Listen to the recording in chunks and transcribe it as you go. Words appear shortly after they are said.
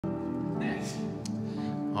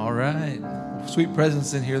All right. Sweet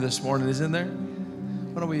presence in here this morning, isn't there?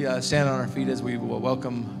 Why don't we stand on our feet as we will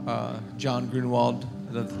welcome John Grunewald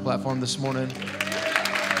to the platform this morning.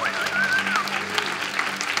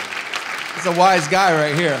 He's a wise guy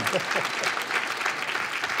right here.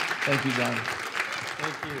 Thank you, John.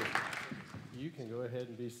 Thank you. You can go ahead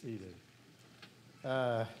and be seated.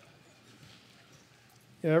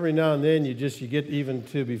 Every now and then you get even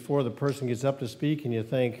to before the person gets up to speak and you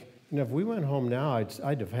think, if we went home now,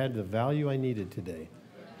 I'd have had the value I needed today.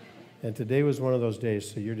 And today was one of those days,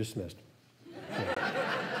 so you're dismissed.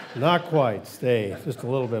 Not quite. Stay just a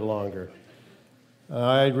little bit longer.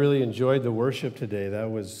 I really enjoyed the worship today.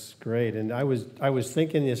 That was great. And I was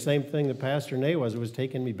thinking the same thing that Pastor Nate was. It was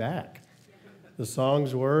taking me back. The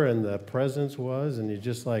songs were and the presence was, and you're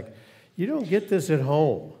just like, you don't get this at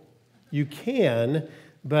home. You can,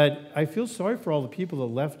 but I feel sorry for all the people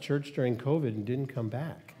that left church during COVID and didn't come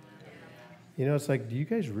back. It's like, do you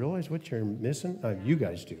guys realize what you're missing? You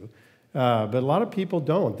guys do. But a lot of people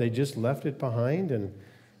don't. They just left it behind and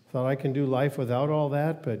thought, I can do life without all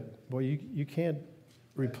that. But, boy, you can't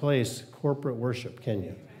replace corporate worship, can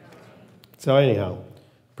you? So anyhow,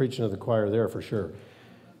 preaching to the choir there for sure.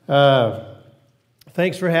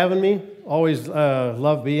 Thanks for having me. Always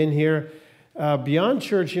love being here. Beyond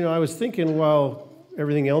church, I was thinking while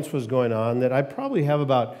everything else was going on that I probably have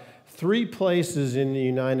about 3 places in the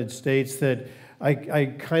United States that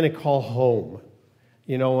I kind of call home,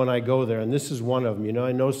 when I go there. And this is one of them.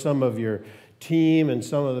 I know some of your team and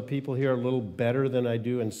some of the people here are a little better than I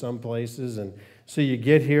do in some places. And so you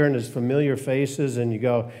get here and there's familiar faces and you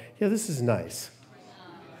go, yeah, this is nice.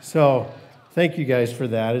 So thank you guys for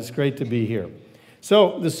that. It's great to be here.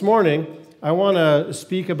 So this morning, I want to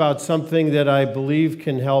speak about something that I believe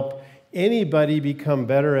can help anybody become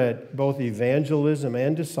better at both evangelism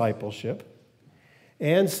and discipleship,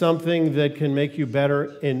 and something that can make you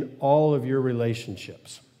better in all of your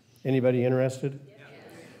relationships. Anybody interested? Yes.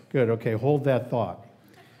 Good. Okay, hold that thought.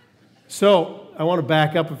 So I want to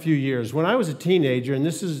back up a few years. When I was a teenager, and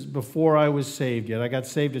this is before I was saved yet, I got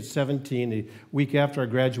saved at 17, the week after I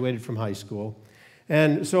graduated from high school.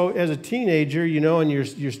 And so as a teenager, and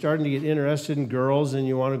you're starting to get interested in girls and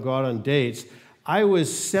you want to go out on dates, I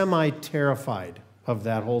was semi-terrified of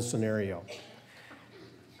that whole scenario.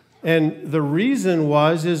 And the reason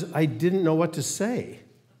is I didn't know what to say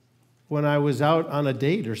when I was out on a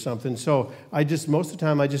date or something. So most of the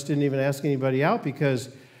time, I just didn't even ask anybody out because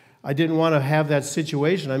I didn't want to have that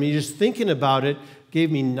situation. I mean, just thinking about it gave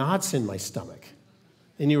me knots in my stomach.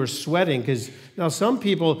 And you were sweating because now some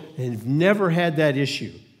people have never had that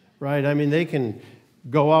issue, right? I mean, they can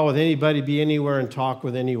go out with anybody, be anywhere, and talk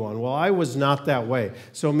with anyone. Well, I was not that way.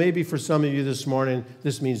 So maybe for some of you this morning,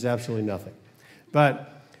 this means absolutely nothing.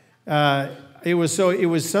 But it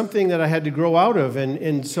was something that I had to grow out of.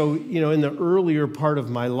 And so, in the earlier part of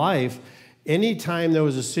my life, anytime there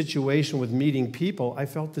was a situation with meeting people, I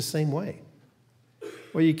felt the same way.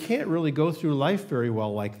 Well, you can't really go through life very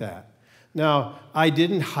well like that. Now, I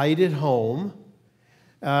didn't hide at home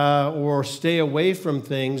or stay away from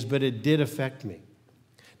things, but it did affect me.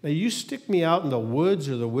 Now, you stick me out in the woods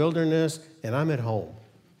or the wilderness, and I'm at home,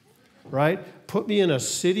 right? Put me in a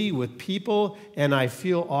city with people, and I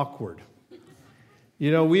feel awkward.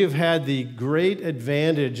 We have had the great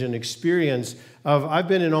advantage and experience of I've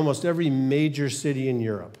been in almost every major city in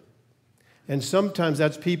Europe. And sometimes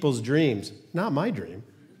that's people's dreams. Not my dream.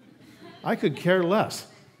 I could care less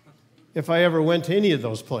if I ever went to any of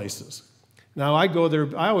those places. Now, I go there,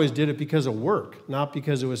 I always did it because of work, not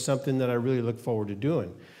because it was something that I really looked forward to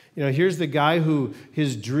doing. Here's the guy who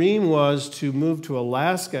his dream was to move to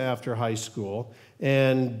Alaska after high school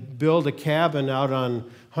and build a cabin out on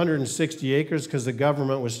 160 acres because the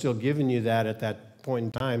government was still giving you that at that point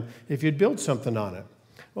in time if you'd build something on it.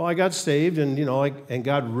 Well, I got saved and, and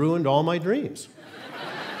God ruined all my dreams.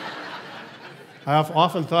 I've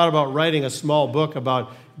often thought about writing a small book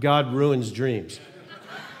about God ruins dreams.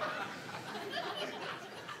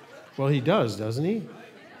 Well, he does, doesn't he?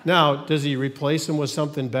 Now, does he replace them with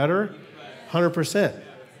something better? 100%.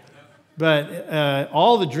 But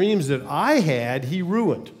all the dreams that I had, he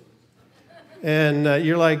ruined. And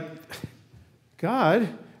you're like, God,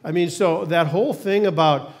 so that whole thing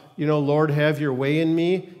about, Lord, have your way in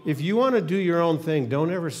me, if you want to do your own thing,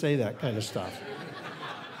 don't ever say that kind of stuff.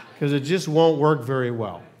 Because it just won't work very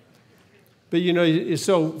well. But,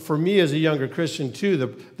 so for me as a younger Christian, too,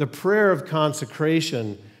 the prayer of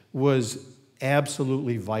consecration was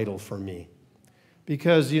absolutely vital for me.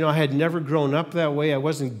 Because, I had never grown up that way. I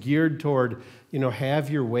wasn't geared toward, have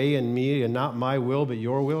your way in me and not my will, but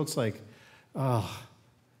your will. It's like, that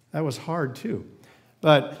was hard too.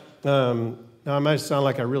 But Now, it might sound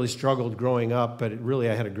like I really struggled growing up, but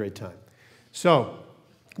I had a great time. So,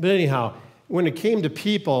 but anyhow, when it came to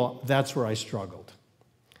people, that's where I struggled.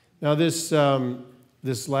 Now, this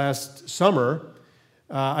last summer,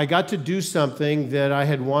 I got to do something that I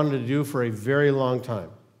had wanted to do for a very long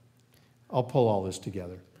time. I'll pull all this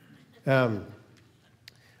together.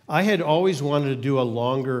 I had always wanted to do a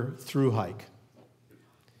longer through hike.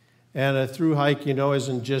 And a through hike,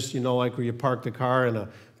 isn't just, like where you park the car in a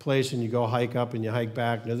place and you go hike up and you hike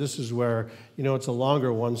back. Now, this is where, it's a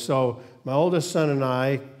longer one. So my oldest son and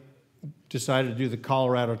I decided to do the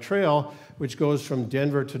Colorado Trail, which goes from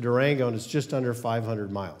Denver to Durango, and it's just under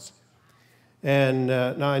 500 miles. And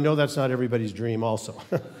now I know that's not everybody's dream also.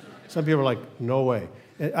 Some people are like, no way.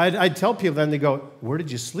 I'd tell people that, and they go, where did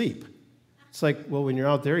you sleep? It's like, well, when you're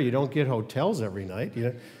out there, you don't get hotels every night.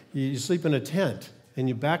 You sleep in a tent, and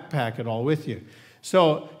you backpack it all with you.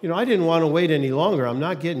 So, I didn't want to wait any longer. I'm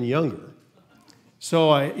not getting younger.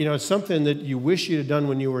 So, it's something that you wish you'd have done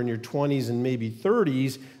when you were in your 20s and maybe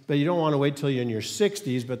 30s, but you don't want to wait till you're in your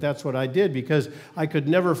 60s. But that's what I did because I could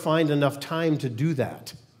never find enough time to do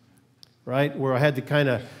that, right? Where I had the kind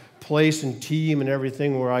of place and team and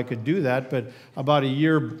everything where I could do that. But about a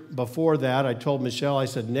year before that, I told Michelle, I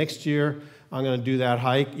said, next year I'm going to do that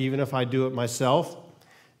hike, even if I do it myself.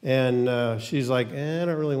 And she's like, I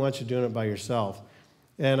don't really want you doing it by yourself.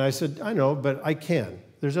 And I said, I know, but I can.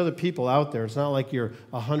 There's other people out there. It's not like you're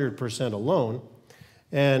 100% alone.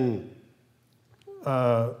 And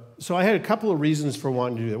so I had a couple of reasons for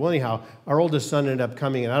wanting to do that. Well, anyhow, our oldest son ended up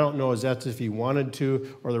coming, and I don't know if that's if he wanted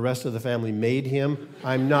to or the rest of the family made him.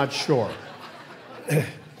 I'm not sure.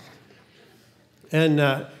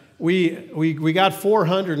 And we got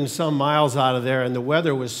 400 and some miles out of there, and the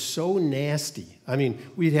weather was so nasty. I mean,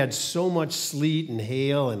 we'd had so much sleet and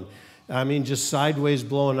hail, and just sideways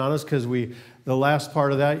blowing on us because the last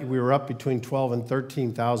part of that, we were up between 12 and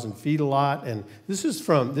 13,000 feet a lot, and this is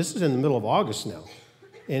in the middle of August now,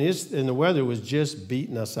 and the weather was just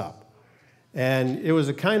beating us up. And it was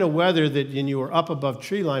a kind of weather that you were up above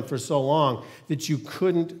tree line for so long that you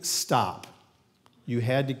couldn't stop. You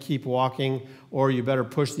had to keep walking, or you better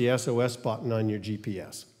push the SOS button on your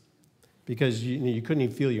GPS because you couldn't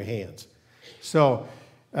even feel your hands. So,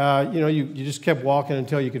 you just kept walking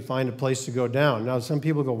until you could find a place to go down. Now, some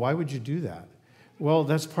people go, why would you do that? Well,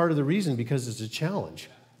 that's part of the reason, because it's a challenge,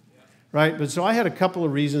 right? But so I had a couple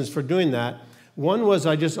of reasons for doing that. One was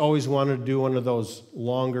I just always wanted to do one of those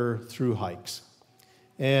longer through hikes.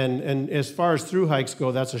 And as far as through hikes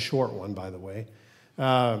go, that's a short one, by the way.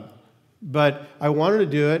 But I wanted to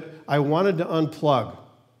do it. I wanted to unplug.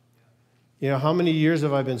 How many years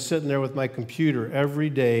have I been sitting there with my computer every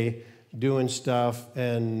day doing stuff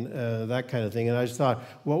and that kind of thing? And I just thought,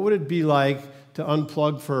 what would it be like to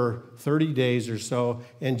unplug for 30 days or so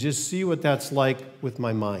and just see what that's like with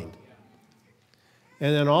my mind?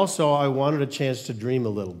 And then also, I wanted a chance to dream a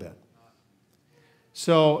little bit.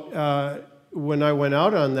 So when I went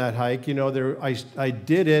out on that hike, I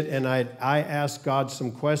did it, and I asked God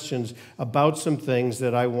some questions about some things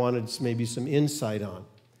that I wanted maybe some insight on.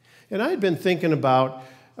 And I had been thinking about,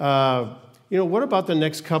 what about the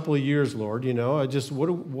next couple of years, Lord?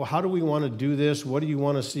 How do we want to do this? What do you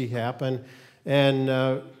want to see happen? And,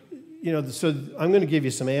 so I'm going to give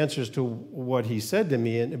you some answers to what he said to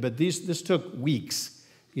me, but this took weeks.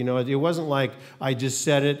 It wasn't like I just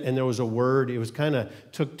said it and there was a word. It was kind of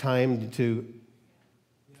took time to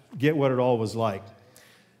get what it all was like.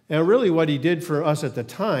 And really what he did for us at the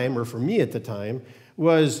time, or for me at the time,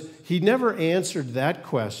 was he never answered that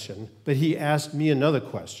question, but he asked me another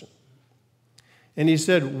question. And he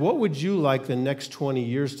said, what would you like the next 20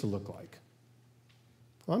 years to look like?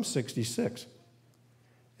 Well, I'm 66.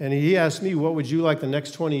 And he asked me, what would you like the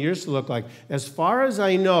next 20 years to look like? As far as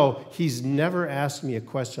I know, he's never asked me a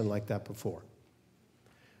question like that before.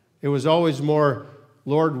 It was always more,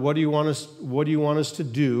 Lord, what do you want us to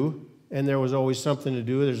do? And there was always something to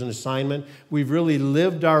do. There's an assignment. We've really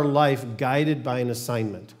lived our life guided by an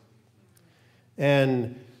assignment.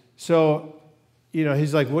 And so,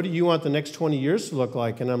 he's like, what do you want the next 20 years to look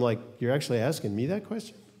like? And I'm like, you're actually asking me that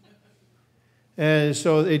question? And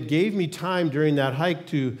so it gave me time during that hike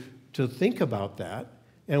to think about that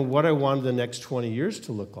and what I wanted the next 20 years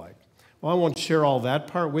to look like. Well, I won't share all that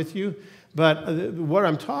part with you, but what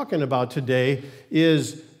I'm talking about today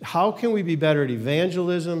is how can we be better at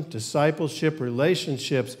evangelism, discipleship,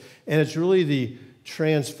 relationships, and it's really the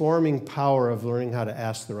transforming power of learning how to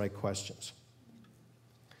ask the right questions.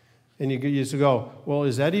 And you used to go, well,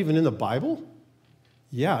 is that even in the Bible?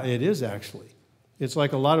 Yeah, it is actually. It's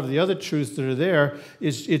like a lot of the other truths that are there.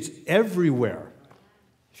 It's everywhere.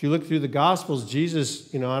 If you look through the Gospels,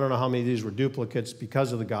 Jesus, I don't know how many of these were duplicates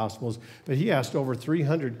because of the Gospels, but he asked over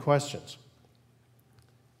 300 questions.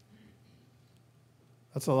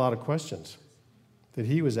 That's a lot of questions that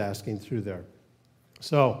he was asking through there.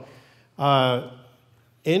 So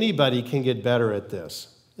anybody can get better at this.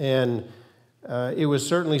 And it was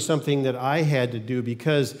certainly something that I had to do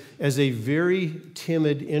because as a very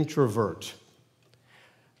timid introvert,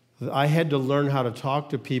 I had to learn how to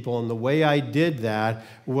talk to people, and the way I did that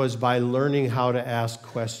was by learning how to ask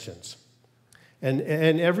questions. And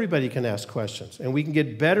everybody can ask questions, and we can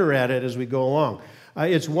get better at it as we go along.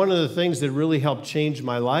 It's one of the things that really helped change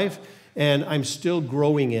my life, and I'm still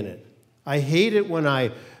growing in it. I hate it when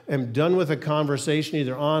I am done with a conversation,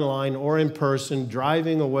 either online or in person,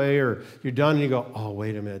 driving away, or you're done and you go, oh,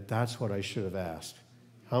 wait a minute, that's what I should have asked.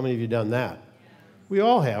 How many of you done that? We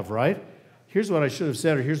all have, right? Here's what I should have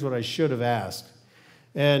said, or here's what I should have asked.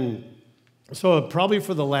 And so probably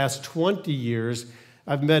for the last 20 years,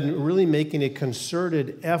 I've been really making a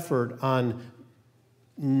concerted effort on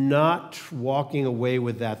not walking away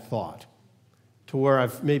with that thought, to where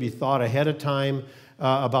I've maybe thought ahead of time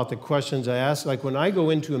about the questions I ask. Like when I go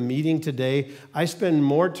into a meeting today, I spend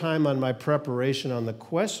more time on my preparation on the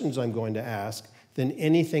questions I'm going to ask than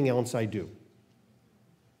anything else I do.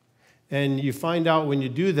 And you find out when you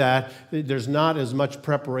do that, there's not as much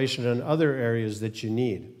preparation in other areas that you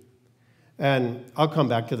need. And I'll come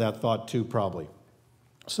back to that thought too, probably.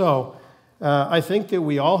 So I think that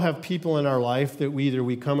we all have people in our life that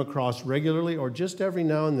we come across regularly or just every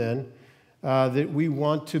now and then that we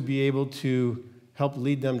want to be able to help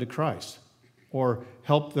lead them to Christ or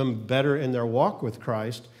help them better in their walk with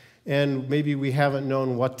Christ. And maybe we haven't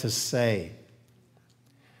known what to say.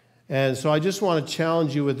 And so I just want to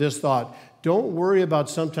challenge you with this thought. Don't worry about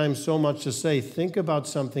sometimes so much to say. Think about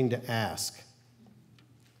something to ask.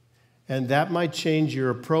 And that might change your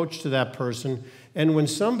approach to that person. And when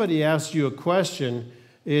somebody asks you a question,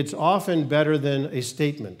 it's often better than a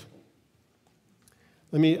statement.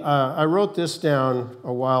 I wrote this down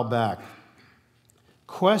a while back.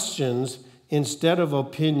 Questions instead of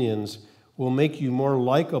opinions will make you more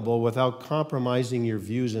likable without compromising your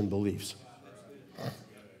views and beliefs.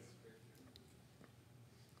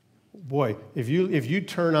 Boy, if you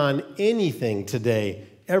turn on anything today,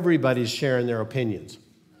 everybody's sharing their opinions.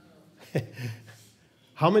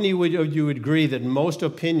 How many of you would agree that most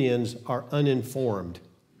opinions are uninformed?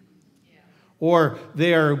 Or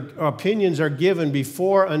opinions are given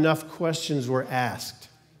before enough questions were asked?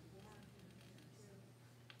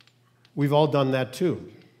 We've all done that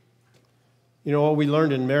too. You know what we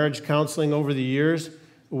learned in marriage counseling over the years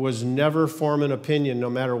was never form an opinion no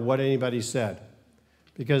matter what anybody said.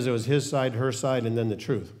 Because it was his side, her side, and then the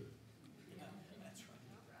truth.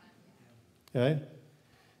 Okay?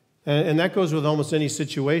 And that goes with almost any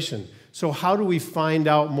situation. So how do we find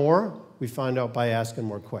out more? We find out by asking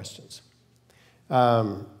more questions.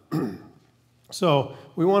 So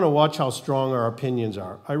we want to watch how strong our opinions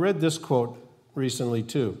are. I read this quote recently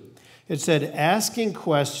too. It said, asking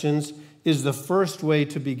questions is the first way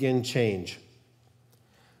to begin change.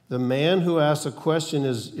 The man who asks a question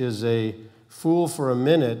is a fool for a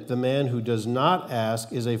minute. The man who does not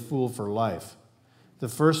ask is a fool for life. The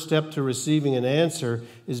first step to receiving an answer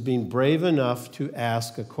is being brave enough to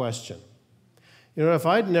ask a question. You know, if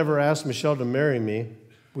I'd never asked Michelle to marry me,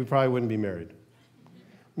 we probably wouldn't be married.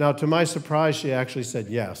 Now, to my surprise, she actually said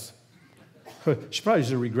yes. She probably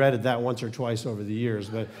should have regretted that once or twice over the years,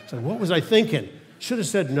 but it's like, what was I thinking? Should have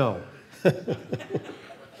said no.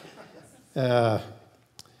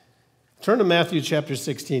 Turn to Matthew chapter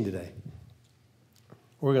 16 today.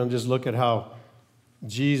 We're going to just look at how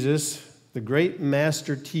Jesus, the great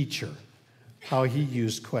master teacher, how he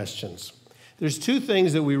used questions. There's two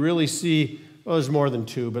things that we really see. Well, there's more than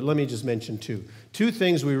two, but let me just mention two. Two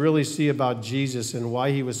things we really see about Jesus and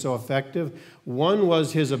why he was so effective. One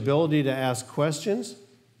was his ability to ask questions,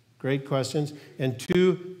 great questions, and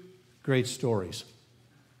two, great stories.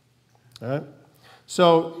 All right?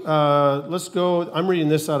 So let's go. I'm reading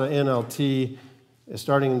this out of NLT,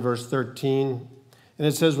 starting in verse 13. And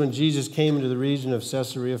it says, when Jesus came into the region of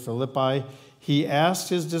Caesarea Philippi, he asked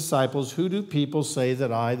his disciples, who do people say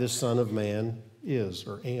that I, the Son of Man, is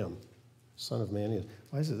or am? Son of Man is.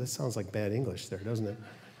 Why is it? That sounds like bad English there, doesn't it?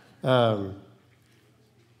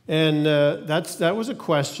 That was a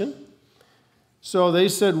question. So they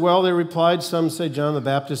said, well, they replied, some say John the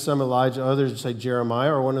Baptist, some Elijah, others say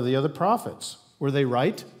Jeremiah or one of the other prophets. Were they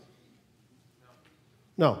right?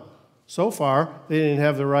 No. So far, they didn't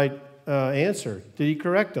have the right answer. Did he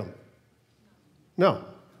correct them? No.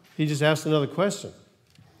 He just asked another question.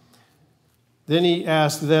 Then he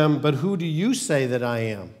asked them, but who do you say that I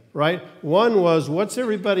am? Right? One was, what's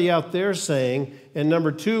everybody out there saying? And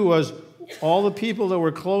number two was, all the people that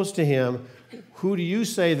were close to him, who do you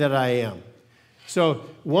say that I am? So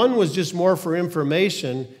one was just more for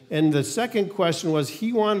information, and the second question was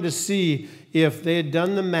he wanted to see if they had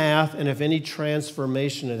done the math and if any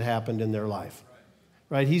transformation had happened in their life.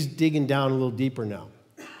 Right? He's digging down a little deeper now.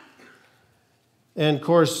 And of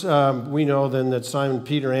course, we know then that Simon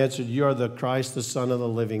Peter answered, you are the Christ, the Son of the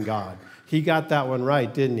living God. He got that one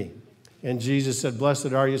right, didn't he? And Jesus said,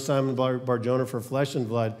 blessed are you, Simon Bar-Jonah, for flesh and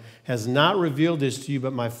blood has not revealed this to you,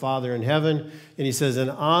 but my Father in heaven. And he says,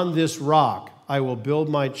 and on this rock I will build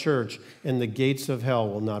my church, and the gates of hell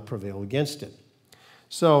will not prevail against it.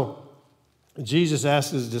 So Jesus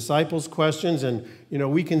asked his disciples questions, and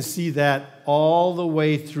we can see that all the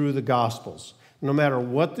way through the Gospels. No matter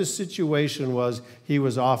what the situation was, he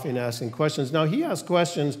was often asking questions. Now, he asked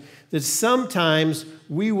questions that sometimes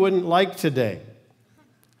we wouldn't like today.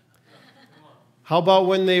 How about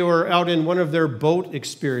when they were out in one of their boat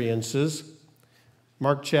experiences?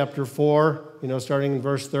 Mark chapter 4, starting in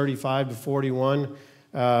verse 35 to 41.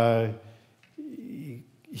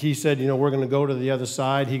 He said, we're going to go to the other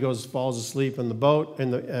side. He falls asleep in the boat, in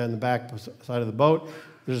the back side of the boat.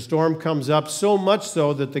 There's a storm comes up, so much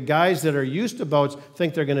so that the guys that are used to boats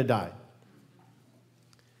think they're going to die.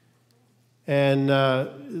 And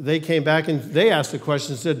they came back and they asked the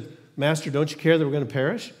question and said, Master, don't you care that we're going to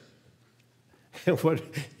perish? And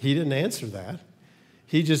he didn't answer that.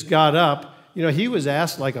 He just got up. He was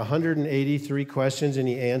asked like 183 questions and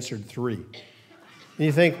he answered 3. And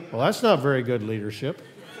you think, well, that's not very good leadership.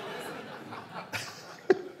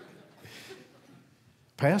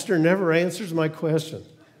 Pastor never answers my question.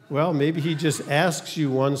 Well, maybe he just asks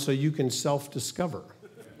you one so you can self-discover.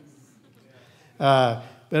 But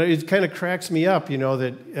it kind of cracks me up,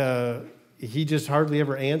 that he just hardly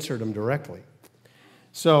ever answered them directly.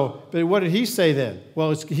 So, but what did he say then?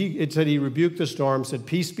 Well, it said he rebuked the storm, said,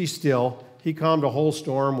 peace be still. He calmed a whole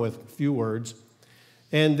storm with a few words.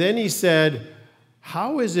 And then he said,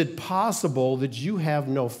 how is it possible that you have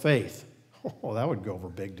no faith? Oh, that would go over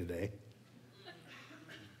big today.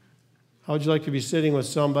 How would you like to be sitting with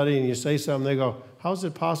somebody and you say something, they go, how is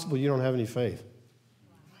it possible you don't have any faith?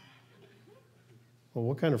 Well,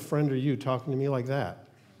 what kind of friend are you talking to me like that?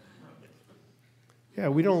 Yeah,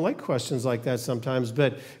 we don't like questions like that sometimes,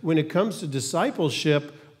 but when it comes to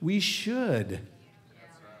discipleship, we should.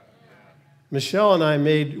 Michelle and I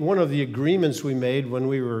made, one of the agreements we made when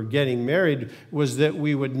we were getting married was that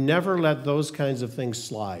we would never let those kinds of things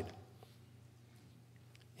slide.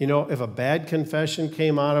 If a bad confession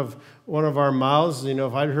came out of one of our mouths,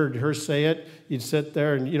 if I'd heard her say it, you'd sit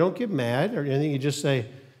there and you don't get mad or anything. You just say,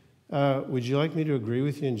 would you like me to agree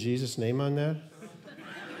with you in Jesus' name on that?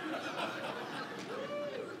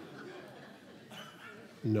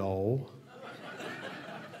 No.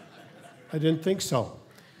 I didn't think so.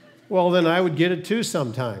 Well, then I would get it too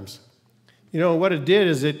sometimes. What it did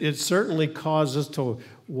is it certainly caused us to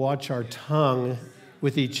watch our tongue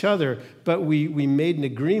with each other, but we made an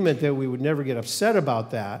agreement that we would never get upset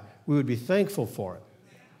about that. We would be thankful for it,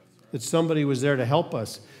 that somebody was there to help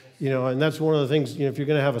us. And that's one of the things, if you're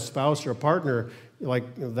going to have a spouse or a partner like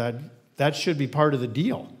that, that should be part of the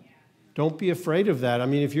deal. Don't be afraid of that. I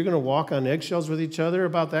mean, if you're going to walk on eggshells with each other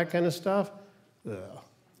about that kind of stuff,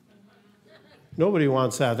 nobody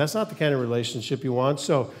wants that. That's not the kind of relationship you want.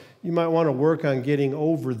 So you might want to work on getting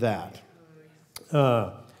over that.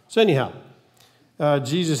 So anyhow,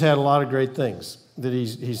 Jesus had a lot of great things that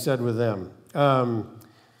he said with them.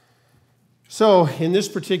 So in this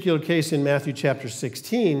particular case in Matthew chapter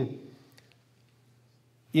 16,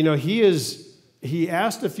 he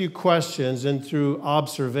asked a few questions, and through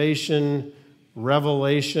observation,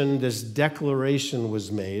 revelation, this declaration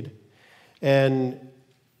was made, and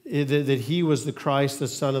that he was the Christ, the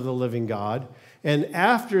Son of the living God. And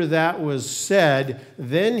after that was said,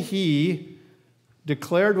 then he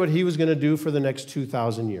declared what he was going to do for the next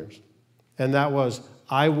 2,000 years. And that was,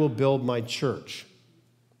 I will build my church.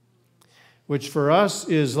 Which for us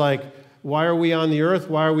is like, why are we on the earth?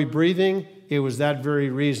 Why are we breathing? It was that very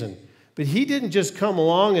reason. But he didn't just come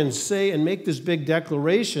along and say and make this big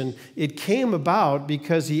declaration. It came about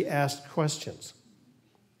because he asked questions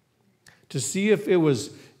to see if it was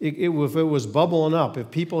bubbling up,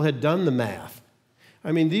 if people had done the math.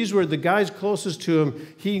 I mean, these were the guys closest to him.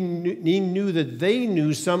 He knew that they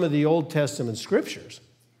knew some of the Old Testament scriptures.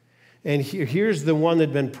 And here's the one that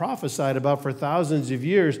had been prophesied about for thousands of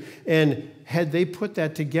years. And had they put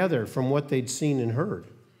that together from what they'd seen and heard?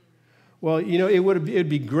 Well, it'd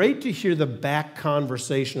be great to hear the back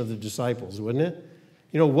conversation of the disciples, wouldn't it?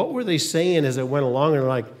 what were they saying as it went along? And they're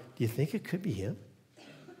like, do you think it could be him?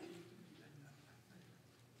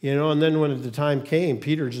 And then when the time came,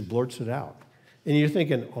 Peter just blurts it out. And you're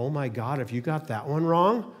thinking, oh my God, if you got that one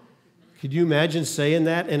wrong, could you imagine saying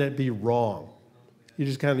that and it'd be wrong? You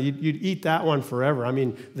just you'd eat that one forever. I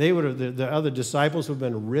mean, they would have, the other disciples would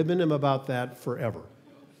have been ribbing him about that forever.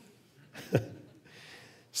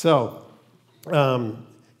 So,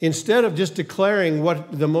 instead of just declaring one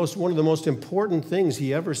of the most important things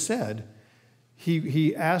he ever said,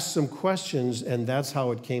 he asked some questions, and that's how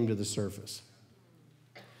it came to the surface.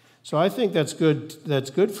 So I think that's good.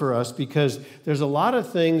 That's good for us because there's a lot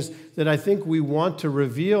of things that I think we want to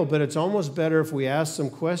reveal, but it's almost better if we ask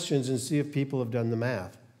some questions and see if people have done the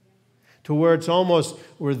math. To where it's almost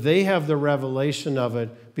where they have the revelation of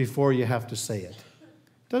it before you have to say it.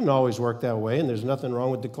 It doesn't always work that way, and there's nothing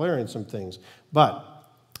wrong with declaring some things. But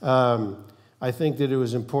I think that it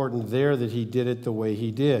was important there that he did it the way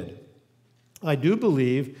he did. I do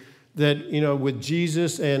believe that, with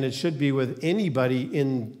Jesus, and it should be with anybody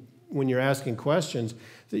when you're asking questions,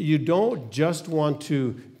 that you don't just want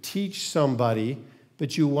to teach somebody,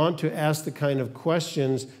 but you want to ask the kind of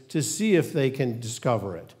questions to see if they can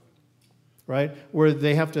discover it, right? Where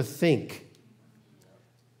they have to think.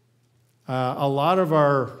 A lot of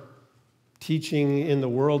our teaching in the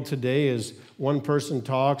world today is one person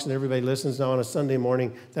talks and everybody listens. Now on a Sunday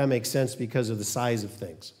morning, that makes sense because of the size of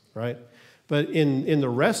things, right? But in the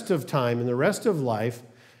rest of time, in the rest of life,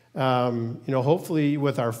 hopefully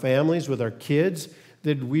with our families, with our kids,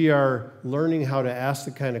 that we are learning how to ask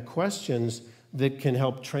the kind of questions that can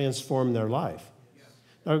help transform their life.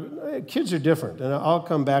 Now, kids are different, and I'll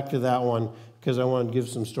come back to that one because I want to give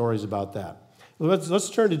some stories about that. Let's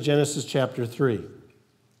turn to Genesis chapter 3.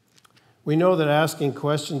 We know that asking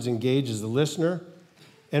questions engages the listener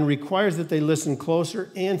and requires that they listen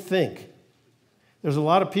closer and think. There's a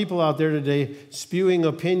lot of people out there today spewing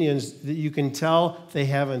opinions that you can tell they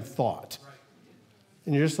haven't thought.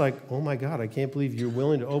 And you're just like, oh my God, I can't believe you're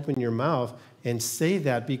willing to open your mouth and say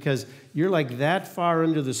that because you're like that far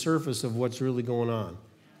under the surface of what's really going on.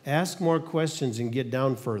 Ask more questions and get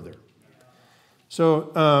down further.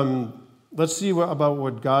 So let's see about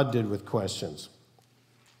what God did with questions.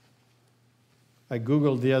 I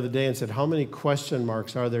Googled the other day and said, how many question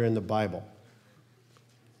marks are there in the Bible?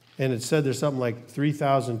 And it said there's something like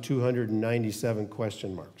 3,297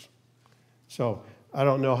 question marks. So I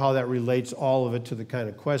don't know how that relates all of it to the kind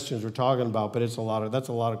of questions we're talking about, but that's a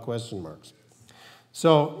lot of question marks.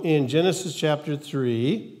 So in Genesis chapter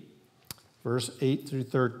 3, verse 8 through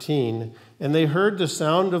 13, and they heard the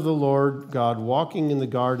sound of the Lord God walking in the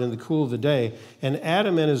garden in the cool of the day, and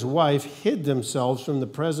Adam and his wife hid themselves from the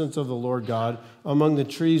presence of the Lord God among the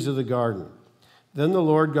trees of the garden. Then the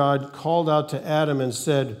Lord God called out to Adam and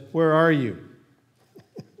said, where are you?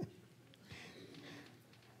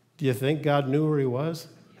 Do you think God knew where he was?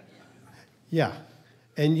 Yeah.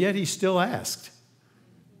 And yet he still asked.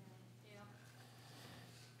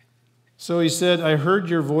 So he said, I heard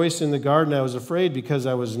your voice in the garden. I was afraid because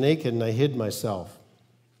I was naked and I hid myself.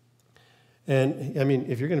 And, I mean,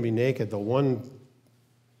 if you're going to be naked, the one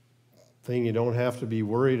thing you don't have to be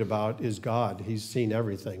worried about is God. He's seen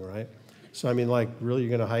everything, right? So, I mean, like, really, you're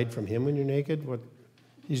going to hide from him when you're naked?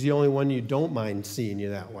 He's the only one you don't mind seeing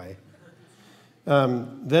you that way. I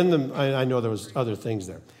know there was other things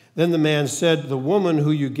there. Then the man said, the woman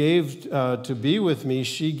who you gave to be with me,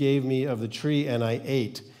 she gave me of the tree, and I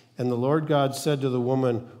ate. And the Lord God said to the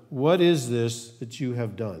woman, what is this that you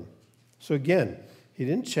have done? So again, he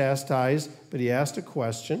didn't chastise, but he asked a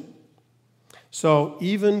question. So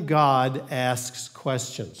even God asks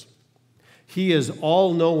questions. He is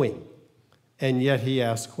all-knowing. And yet he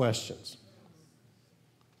asks questions.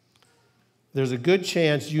 There's a good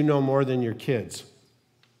chance you know more than your kids.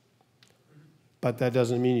 But that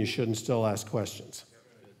doesn't mean you shouldn't still ask questions.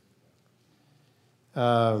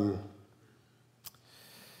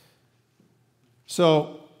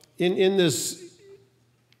 So in this,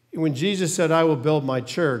 when Jesus said, I will build my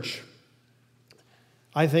church,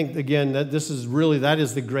 I think, again, that that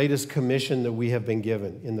is the greatest commission that we have been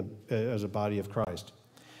given as a body of Christ.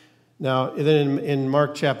 Now, then in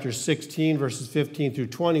Mark chapter 16, verses 15 through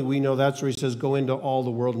 20, we know that's where he says, go into all the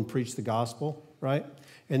world and preach the gospel, right?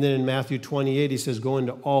 And then in Matthew 28, he says, go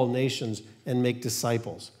into all nations and make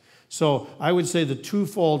disciples. So I would say the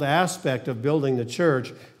twofold aspect of building the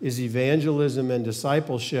church is evangelism and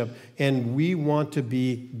discipleship, and we want to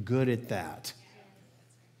be good at that,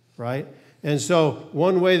 right? And so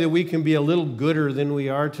one way that we can be a little gooder than we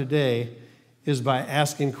are today is by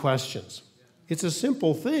asking questions. It's a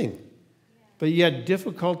simple thing, but yet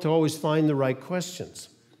difficult to always find the right questions.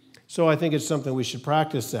 So I think it's something we should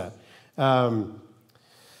practice that. I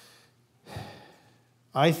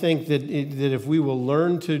think that if we will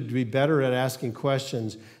learn to be better at asking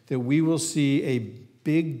questions, that we will see a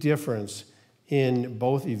big difference in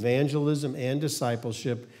both evangelism and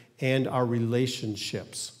discipleship and our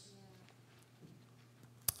relationships.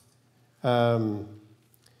 I'm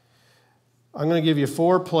going to give you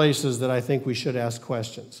 4 places that I think we should ask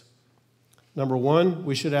questions. Number 1,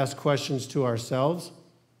 we should ask questions to ourselves.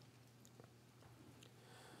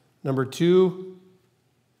 Number 2,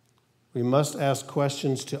 we must ask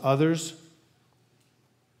questions to others.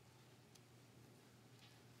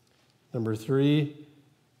 Number 3,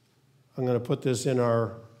 I'm going to put this in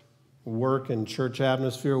our work and church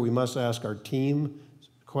atmosphere. We must ask our team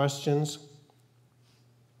questions.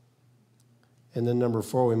 And then number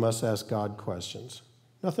 4, we must ask God questions.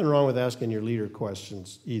 Nothing wrong with asking your leader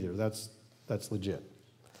questions either. That's legit.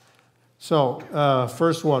 So,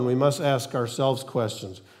 first one, we must ask ourselves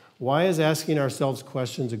questions. Why is asking ourselves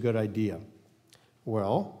questions a good idea?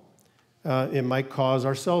 Well, it might cause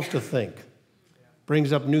ourselves to think.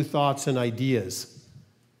 Brings up new thoughts and ideas.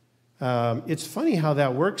 It's funny how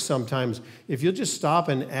that works sometimes. If you'll just stop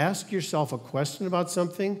and ask yourself a question about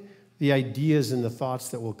something, the ideas and the thoughts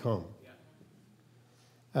that will come.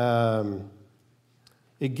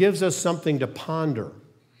 It gives us something to ponder.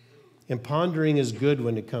 And pondering is good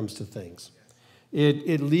when it comes to things.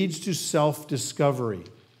 It leads to self-discovery.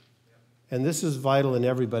 And this is vital in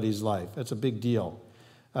everybody's life. That's a big deal.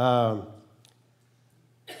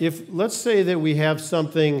 If let's say that we have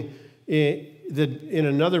something in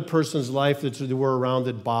another person's life that we're around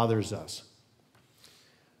that bothers us.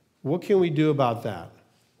 What can we do about that?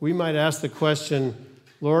 We might ask the question,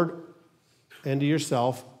 Lord, and to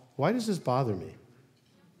yourself, why does this bother me?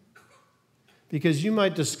 Because you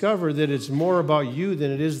might discover that it's more about you than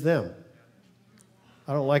it is them.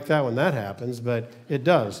 I don't like that when that happens, but it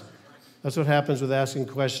does. That's what happens with asking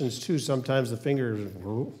questions, too. Sometimes the finger is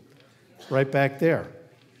right back there.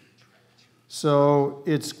 So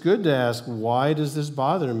it's good to ask, why does this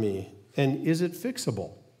bother me? And is it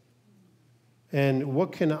fixable? And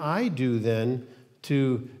what can I do then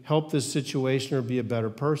to help this situation or be a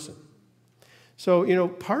better person? So,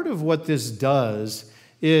 part of what this does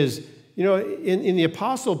is, in the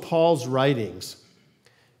Apostle Paul's writings,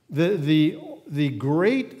 the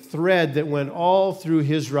great thread that went all through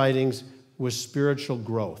his writings was spiritual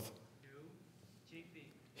growth.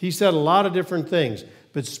 He said a lot of different things,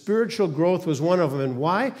 but spiritual growth was one of them. And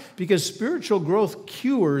why? Because spiritual growth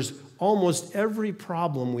cures almost every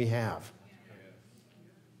problem we have.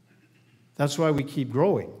 That's why we keep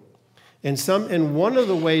growing. And one of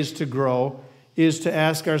the ways to grow is to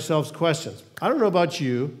ask ourselves questions. I don't know about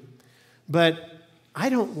you, but I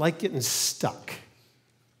don't like getting stuck.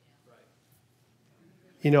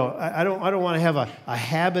 I don't want to have a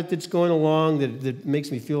habit that's going along that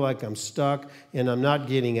makes me feel like I'm stuck and I'm not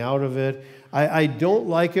getting out of it. I don't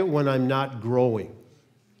like it when I'm not growing.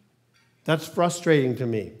 That's frustrating to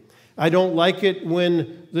me. I don't like it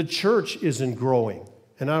when the church isn't growing.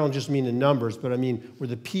 And I don't just mean in numbers, but I mean where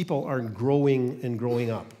the people aren't growing and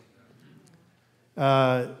growing up.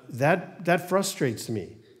 That frustrates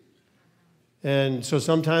me. And so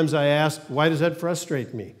sometimes I ask, why does that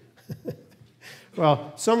frustrate me?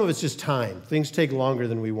 Well, some of it's just time. Things take longer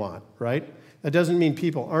than we want, right? That doesn't mean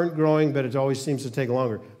people aren't growing, but it always seems to take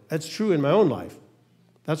longer. That's true in my own life.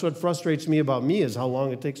 That's what frustrates me about me is how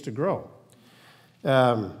long it takes to grow.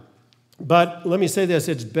 But let me say this.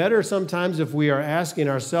 It's better sometimes if we are asking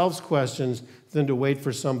ourselves questions than to wait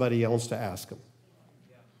for somebody else to ask them.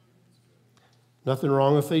 Nothing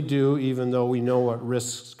wrong if they do, even though we know what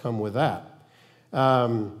risks come with that.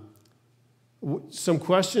 Some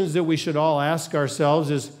questions that we should all ask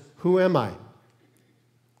ourselves is, who am I?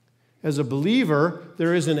 As a believer,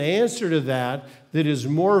 there is an answer to that is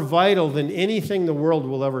more vital than anything the world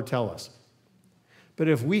will ever tell us. But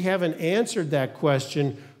if we haven't answered that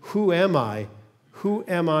question, who am I? Who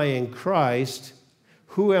am I in Christ?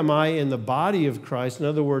 Who am I in the body of Christ? In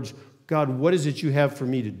other words, God, what is it you have for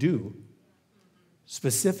me to do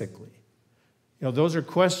specifically? Those are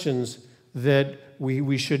questions that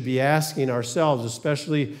we should be asking ourselves,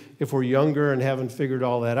 especially if we're younger and haven't figured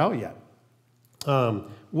all that out yet.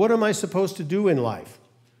 What am I supposed to do in life?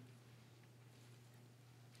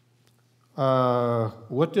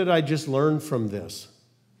 What did I just learn from this?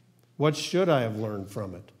 What should I have learned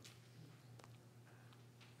from it?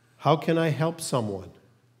 How can I help someone?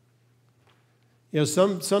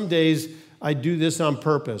 Some days I do this on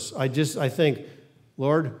purpose. I think,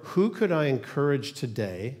 Lord, who could I encourage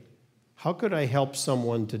today? How could I help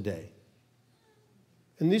someone today?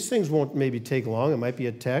 And these things won't maybe take long. It might be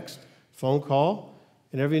a text, phone call,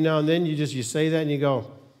 and every now and then you say that and you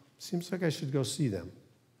go, seems like I should go see them.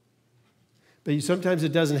 But sometimes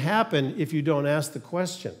it doesn't happen if you don't ask the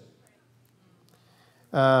question.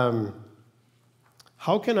 How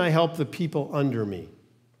can I help the people under me?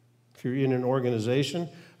 If you're in an organization,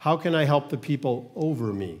 how can I help the people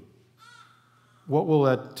over me? What will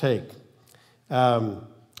that take?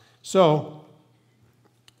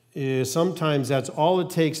 Sometimes that's all it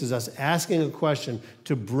takes is us asking a question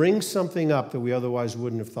to bring something up that we otherwise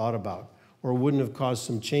wouldn't have thought about or wouldn't have caused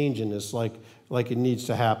some change in this like it needs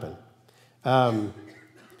to happen.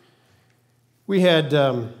 We had,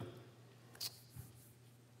 I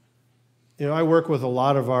work with a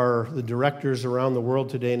lot of the directors around the world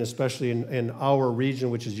today, and especially in our region,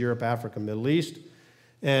 which is Europe, Africa, Middle East.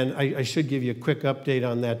 And I should give you a quick update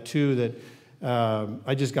on that too, that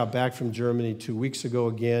I just got back from Germany 2 weeks ago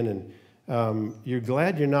again, and you're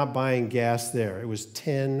glad you're not buying gas there. It was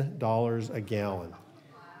 $10 a gallon.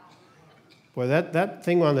 Boy, that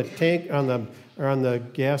thing on the tank, on the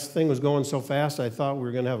gas thing was going so fast, I thought we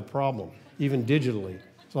were going to have a problem, even digitally.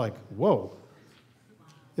 It's like, whoa.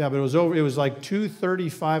 Yeah, but it was like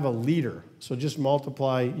 $2.35 a liter. So just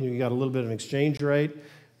multiply, you got a little bit of an exchange rate,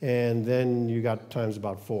 and then you got times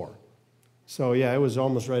about 4. So yeah, it was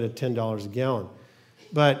almost right at $10 a gallon.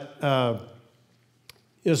 But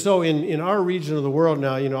so in our region of the world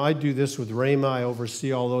now, I do this with Rhema. I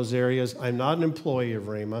oversee all those areas. I'm not an employee of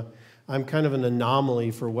Rhema. I'm kind of an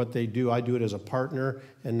anomaly for what they do. I do it as a partner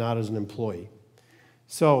and not as an employee.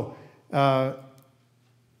 So,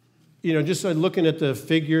 just looking at the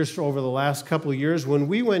figures over the last couple of years, when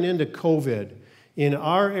we went into COVID, in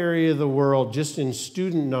our area of the world, just in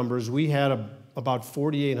student numbers, we had about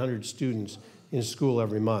 4,800 students in school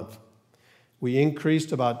every month. We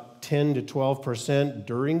increased about 10 to 12%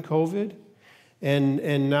 during COVID.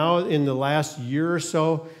 And now in the last year or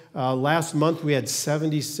so, last month we had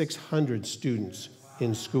 7,600 students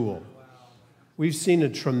in school. We've seen a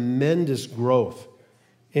tremendous growth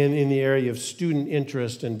in the area of student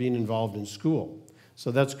interest and being involved in school.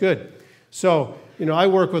 So that's good. So, I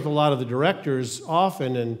work with a lot of the directors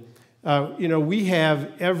often, and, we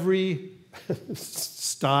have every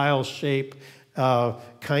style, shape,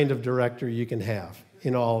 kind of director you can have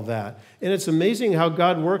in all of that. And it's amazing how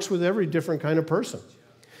God works with every different kind of person.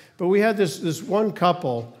 But we had this one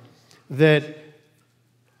couple that,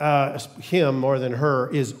 him more than her,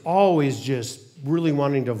 is always just really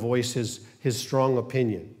wanting to voice his strong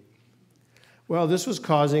opinion. Well, this was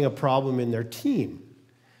causing a problem in their team.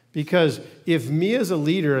 Because if me as a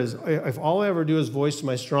leader, if all I ever do is voice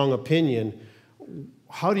my strong opinion,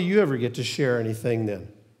 how do you ever get to share anything then?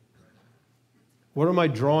 What am I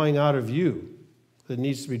drawing out of you that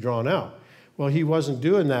needs to be drawn out? Well, he wasn't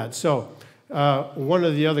doing that. So one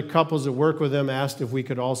of the other couples that work with him asked if we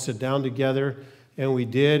could all sit down together, and we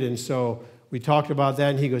did. And so we talked about that,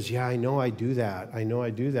 and he goes, yeah, I know I do that.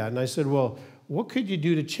 And I said, well, what could you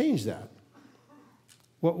do to change that?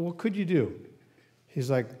 What could you do?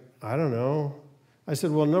 He's like, I don't know. I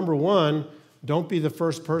said, well, number one, don't be the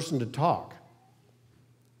first person to talk.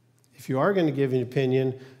 If you are going to give an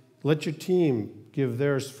opinion, let your team give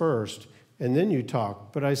theirs first, and then you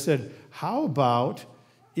talk. But I said, how about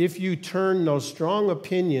if you turn those strong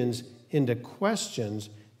opinions into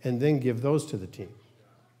questions and then give those to the team?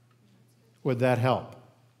 Would that help?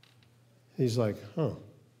 He's like,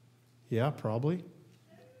 yeah, probably.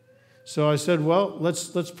 So I said, well,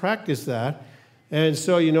 let's practice that. And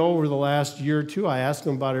so, over the last year or two, I ask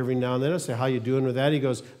him about it every now and then. I say, how you doing with that? He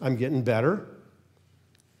goes, I'm getting better.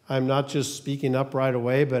 I'm not just speaking up right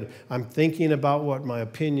away, but I'm thinking about what my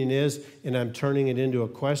opinion is, and I'm turning it into a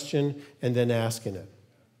question and then asking it.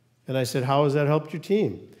 And I said, how has that helped your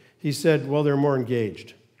team? He said, well, they're more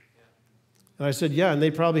engaged. And I said, yeah, and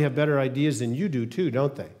they probably have better ideas than you do too,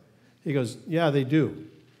 don't they? He goes, yeah, they do.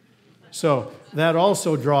 So that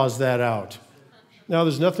also draws that out. Now,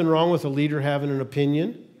 there's nothing wrong with a leader having an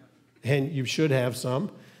opinion, and you should have some,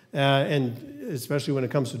 and especially when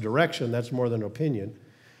it comes to direction, that's more than opinion.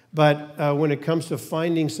 But when it comes to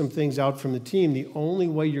finding some things out from the team, the only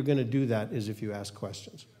way you're going to do that is if you ask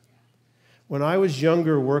questions. When I was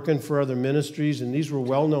younger working for other ministries, and these were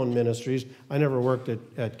well-known ministries, I never worked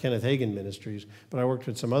at Kenneth Hagin Ministries, but I worked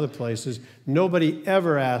at some other places, nobody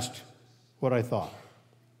ever asked what I thought.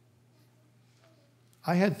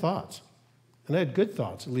 I had thoughts, and I had good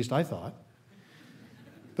thoughts, at least I thought.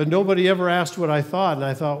 But nobody ever asked what I thought, and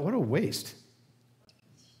I thought, what a waste.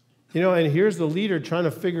 And here's the leader trying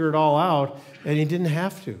to figure it all out, and he didn't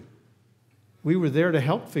have to. We were there to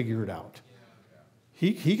help figure it out.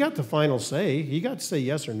 He got the final say. He got to say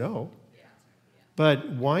yes or no. But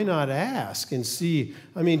why not ask and see?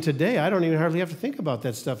 I mean, today I don't even hardly have to think about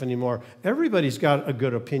that stuff anymore. Everybody's got a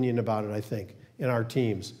good opinion about it, I think, in our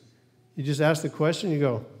teams. You just ask the question, you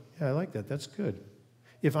go, yeah, I like that. That's good.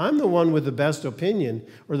 If I'm the one with the best opinion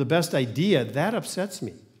or the best idea, that upsets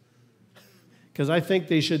me. Because I think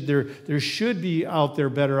there should be out there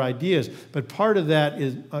better ideas. But part of that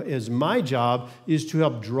is my job is to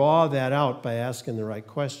help draw that out by asking the right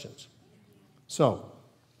questions. So,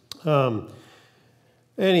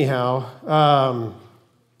 anyhow,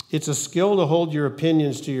 it's a skill to hold your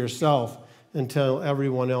opinions to yourself until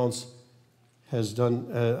everyone else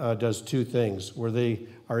does two things, where they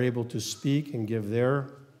are able to speak and give their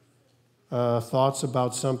thoughts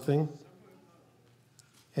about something.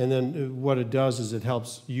 And then what it does is it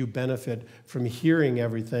helps you benefit from hearing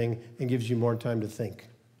everything and gives you more time to think.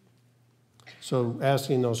 So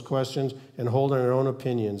asking those questions and holding our own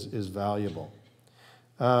opinions is valuable.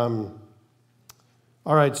 All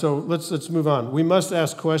right, so let's move on. We must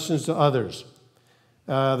ask questions to others.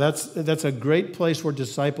 That's a great place where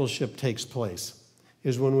discipleship takes place,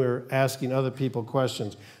 is when we're asking other people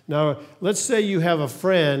questions. Now, let's say you have a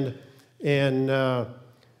friend and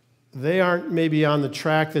they aren't maybe on the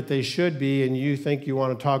track that they should be, and you think you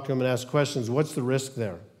want to talk to them and ask questions. What's the risk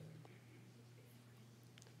there?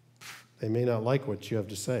 They may not like what you have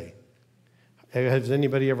to say. Has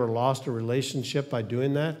anybody ever lost a relationship by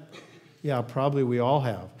doing that? Yeah, probably we all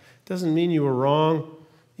have. Doesn't mean you were wrong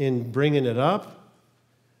in bringing it up.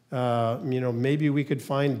 Maybe we could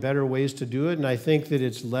find better ways to do it, and I think that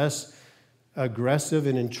it's less aggressive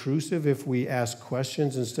and intrusive if we ask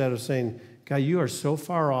questions instead of saying, God, you are so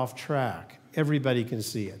far off track. Everybody can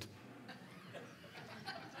see it.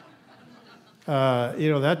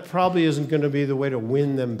 That probably isn't going to be the way to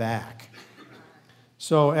win them back.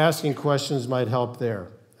 So asking questions might help there.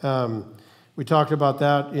 We talked about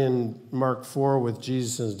that in Mark 4 with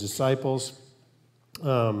Jesus' disciples.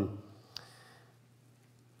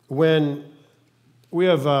 When we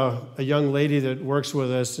have a young lady that works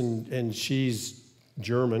with us, and she's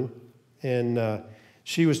German, and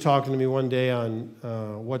she was talking to me one day on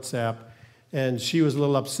WhatsApp, and she was a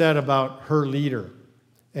little upset about her leader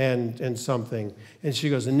and something. And she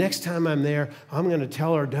goes, the next time I'm there, I'm going to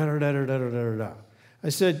tell her da-da-da-da-da-da-da. I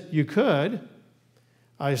said, you could.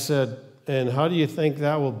 I said, and how do you think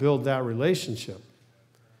that will build that relationship?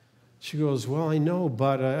 She goes, well, I know,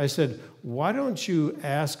 but I said, why don't you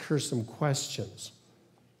ask her some questions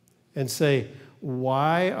and say,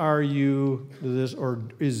 why are you this, or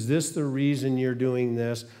is this the reason you're doing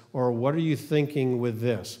this, or what are you thinking with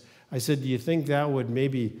this? I said, do you think that would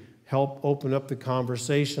maybe help open up the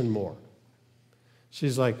conversation more?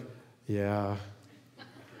 She's like, yeah,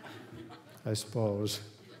 I suppose.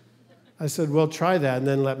 I said, well, try that and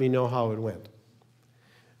then let me know how it went.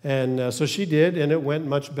 And so she did, and it went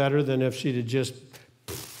much better than if she'd have just,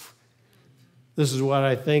 this is what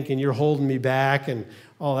I think, and you're holding me back, and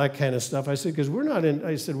all that kind of stuff. I said, because we don't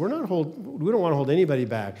want to hold anybody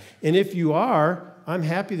back. And if you are, I'm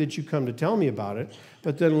happy that you come to tell me about it,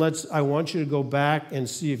 but then I want you to go back and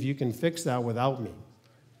see if you can fix that without me.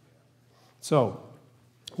 So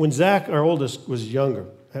when Zach, our oldest, was younger,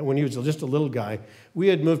 when he was just a little guy, we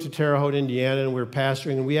had moved to Terre Haute, Indiana, and we were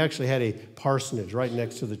pastoring, and we actually had a parsonage right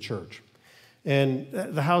next to the church. And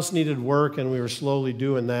the house needed work, and we were slowly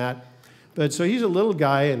doing that. But so he's a little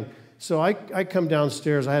guy, and so I come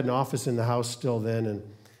downstairs. I had an office in the house still then,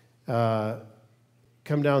 and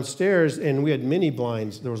come downstairs, and we had mini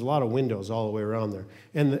blinds. There was a lot of windows all the way around there.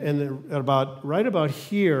 And right about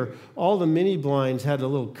here, all the mini blinds had a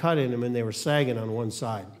little cut in them, and they were sagging on one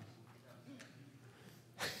side.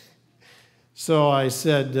 So I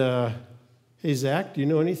said, hey, Zach, do you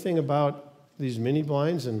know anything about these mini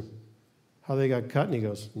blinds and how they got cut? And he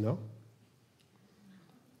goes, no.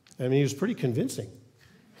 I mean, he was pretty convincing.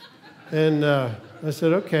 And I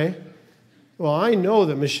said, okay. Well, I know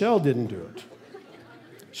that Michelle didn't do it.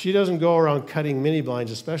 She doesn't go around cutting mini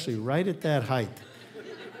blinds, especially right at that height.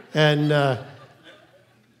 And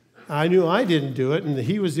I knew I didn't do it, and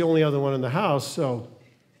he was the only other one in the house. So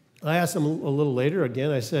I asked him a little later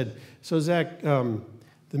again. I said, so Zach, the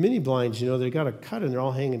mini blinds, they got a cut and they're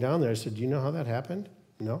all hanging down there. I said, do you know how that happened?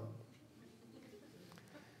 No.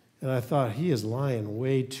 And I thought, he is lying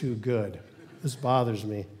way too good. This bothers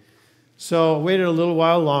me. So I waited a little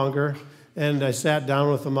while longer, and I sat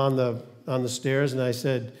down with him on the stairs, and I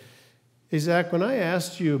said, hey, Zach, when I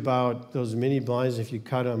asked you about those mini blinds, if you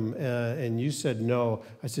cut them, and you said no,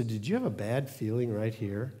 I said, did you have a bad feeling right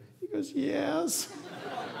here? He goes, yes.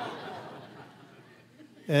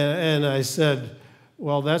 And I said,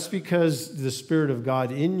 Well, that's because the Spirit of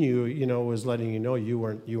God in you, was letting you know you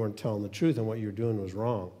weren't telling the truth and what you were doing was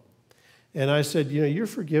wrong. And I said, you're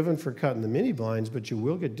forgiven for cutting the mini blinds, but you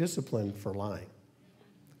will get disciplined for lying.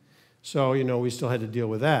 So, we still had to deal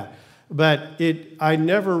with that. But I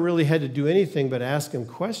never really had to do anything but ask him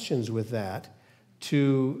questions with that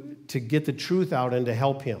to get the truth out and to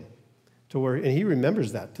help him. And he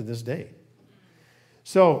remembers that to this day.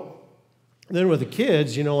 So then with the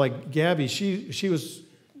kids, like Gabby, she was,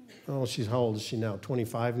 she's how old is she now?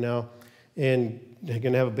 25 now, and they're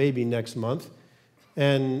going to have a baby next month.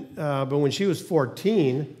 And but when she was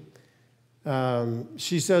 14,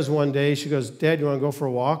 she says one day, she goes, "Dad, you want to go for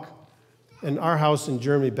a walk?" And our house in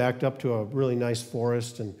Germany backed up to a really nice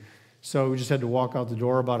forest, and so we just had to walk out the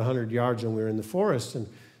door about 100 yards, and we were in the forest. And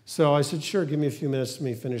so I said, "Sure, give me a few minutes. Let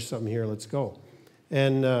me finish something here. Let's go."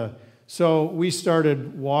 And so we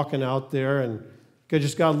started walking out there, and I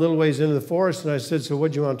just got a little ways into the forest, and I said, "So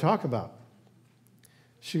what do you want to talk about?"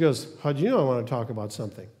 She goes, "How do you know I want to talk about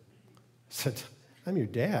something?" I said, "I'm your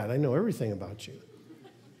dad. I know everything about you."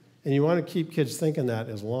 And you want to keep kids thinking that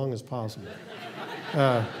as long as possible.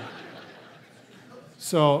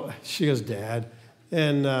 So she goes, "Dad."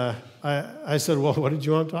 And I said, "Well, what did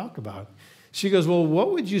you want to talk about?" She goes, "Well,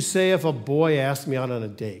 what would you say if a boy asked me out on a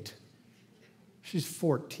date?" She's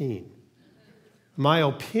 14. My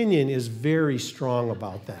opinion is very strong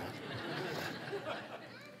about that.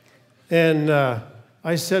 And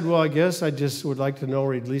I said, "Well, I guess I just would like to know,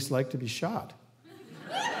 or at least like to be shot."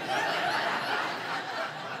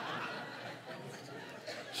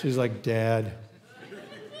 She's like, "Dad."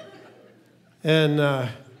 And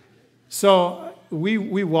so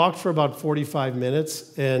we walked for about 45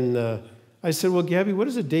 minutes, and I said, "Well, Gabby, what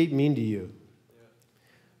does a date mean to you?"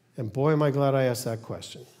 And boy, am I glad I asked that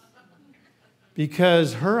question.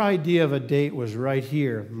 Because her idea of a date was right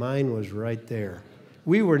here. Mine was right there.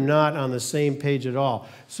 We were not on the same page at all.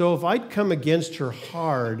 So if I'd come against her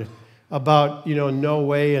hard about, no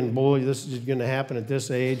way, and boy, this is going to happen at this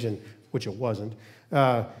age, and which it wasn't,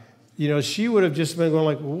 she would have just been going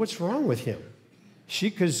like, "Well, what's wrong with him?"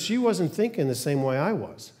 Because she wasn't thinking the same way I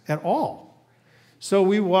was at all. So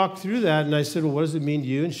we walked through that, and I said, "Well, what does it mean to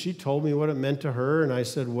you?" And she told me what it meant to her, and I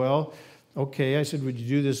said, "Well, okay." I said, "Would you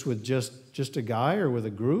do this with just a guy or with a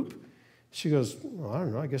group?" She goes, "Well, I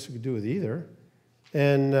don't know. I guess we could do it with either."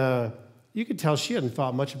 And you could tell she hadn't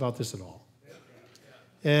thought much about this at all.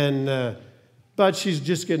 And but she's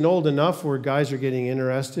just getting old enough where guys are getting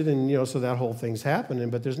interested, and so that whole thing's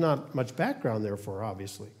happening. But there's not much background there for her,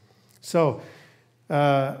 obviously. So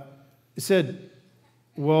I said,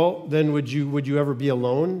 "Well, then would you ever be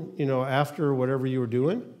alone, after whatever you were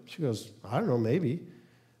doing?" She goes, "I don't know, maybe."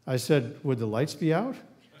 I said, "Would the lights be out?"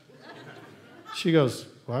 She goes,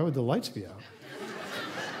 "Why would the lights be out?"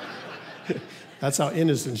 That's how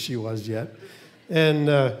innocent she was yet. And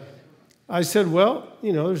I said, "Well,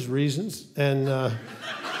 there's reasons." And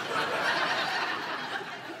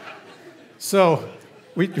so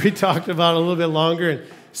we talked about it a little bit longer. And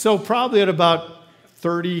so probably at about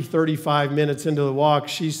 30, 35 minutes into the walk,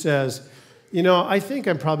 she says, "I think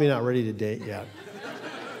I'm probably not ready to date yet."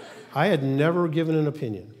 I had never given an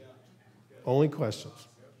opinion, only questions.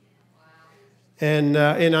 And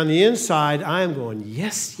on the inside, I am going,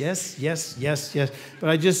 yes, yes, yes, yes, yes. But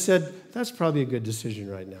I just said, that's probably a good decision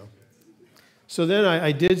right now. So then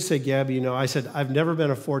I did say, "Gabby, I said, I've never been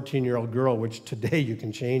a 14-year-old girl," which today you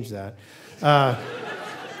can change that.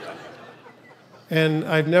 And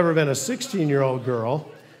I've never been a 16-year-old girl.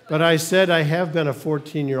 But I said I have been a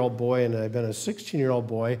 14-year-old boy, and I've been a 16-year-old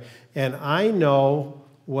boy, and I know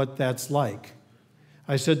what that's like.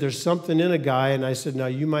 I said, there's something in a guy, and I said, now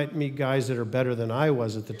you might meet guys that are better than I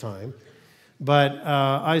was at the time, but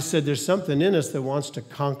I said, there's something in us that wants to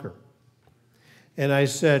conquer. And I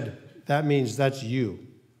said, that means that's you.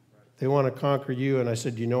 They want to conquer you, and I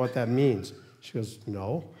said, do you know what that means? She goes,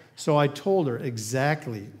 no. So I told her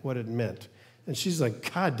exactly what it meant. And she's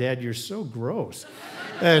like, God, Dad, you're so gross.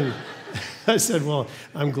 And I said, well,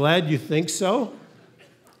 I'm glad you think so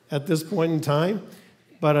at this point in time.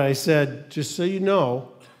 But I said, just so you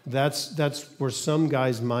know, that's where some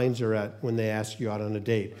guys' minds are at when they ask you out on a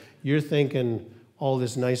date. You're thinking all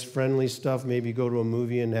this nice, friendly stuff, maybe go to a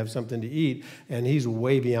movie and have something to eat, and he's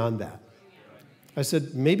way beyond that. I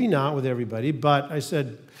said, maybe not with everybody, but I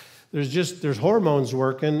said, there's hormones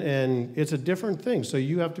working, and it's a different thing, so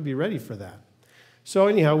you have to be ready for that. So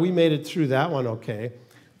anyhow, we made it through that one okay.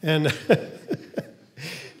 And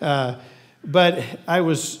but I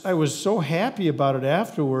was so happy about it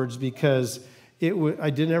afterwards because I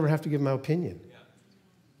didn't ever have to give my opinion.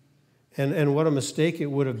 And what a mistake it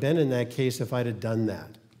would have been in that case if I'd have done that.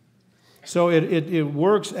 So it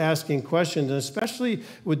works asking questions, and especially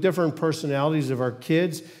with different personalities of our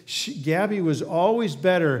kids. Gabby was always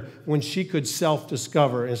better when she could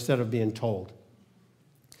self-discover instead of being told.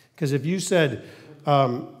 Because if you said,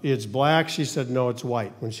 it's black, she said, no, it's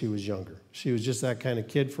white when she was younger. She was just that kind of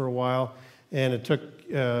kid for a while, and it took,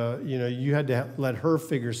 you had to let her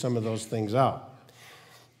figure some of those things out.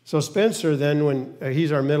 So Spencer then, when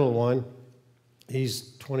he's our middle one,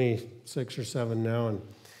 he's 26 or 7 now, and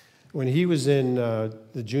when he was in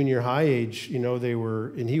the junior high age,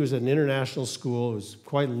 and he was at an international school. It was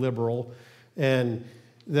quite liberal, and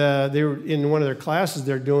they were in one of their classes.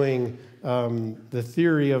 They're doing the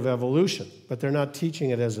theory of evolution, but they're not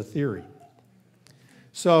teaching it as a theory.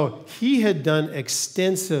 So he had done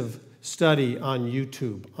extensive study on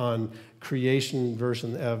YouTube on creation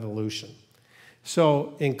versus evolution.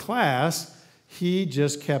 So in class, he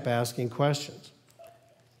just kept asking questions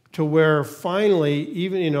to where finally,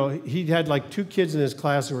 even, he had like 2 kids in his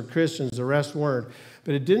class who were Christians, the rest weren't.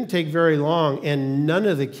 But it didn't take very long, and none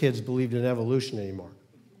of the kids believed in evolution anymore.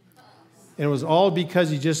 And it was all because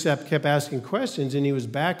he just kept asking questions, and he was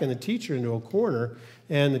backing the teacher into a corner,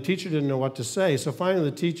 and the teacher didn't know what to say. So finally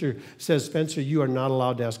the teacher says, Spencer, you are not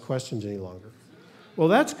allowed to ask questions any longer. Well,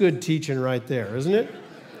 that's good teaching right there, isn't it?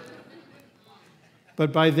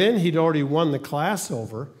 But by then, he'd already won the class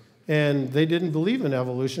over, and they didn't believe in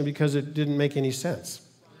evolution because it didn't make any sense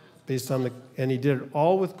and he did it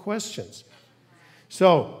all with questions.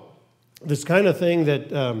 So this kind of thing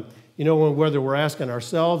that, whether we're asking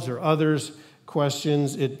ourselves or others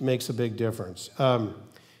questions, it makes a big difference.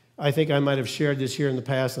 I think I might have shared this here in the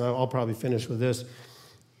past, and I'll probably finish with this.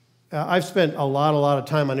 I've spent a lot of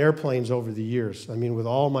time on airplanes over the years. I mean, with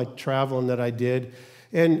all my traveling that I did.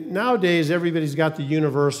 And nowadays, everybody's got the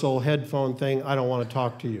universal headphone thing, I don't want to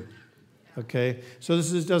talk to you. Okay? So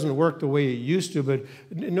this doesn't work the way it used to, but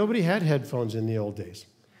nobody had headphones in the old days.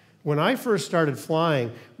 When I first started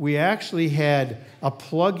flying, we actually had a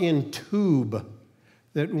plug-in tube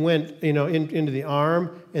that went, into the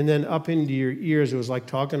arm and then up into your ears. It was like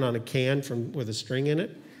talking on a can with a string in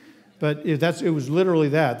it. But it was literally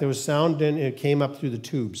that. There was sound and it came up through the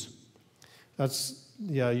tubes. I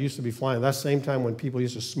used to be flying. That's the same time when people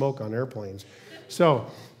used to smoke on airplanes. So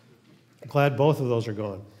I'm glad both of those are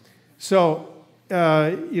gone. So,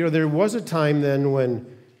 there was a time then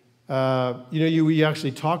when, we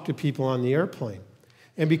actually talked to people on the airplane.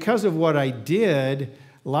 And because of what I did,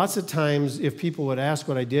 lots of times if people would ask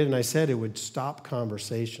what I did and I said, it would stop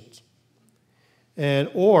conversations.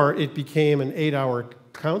 Or it became an 8-hour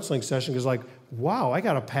counseling session because wow, I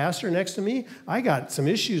got a pastor next to me. I got some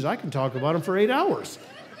issues. I can talk about them for 8 hours.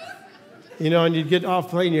 And you'd get off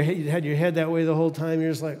plane, you had your head that way the whole time. You're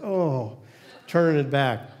just like, oh, turning it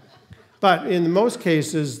back. But in most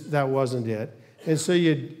cases, that wasn't it. And so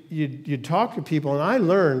you'd talk to people, and I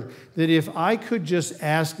learned that if I could just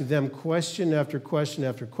ask them question after question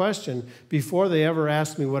after question before they ever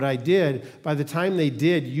asked me what I did, by the time they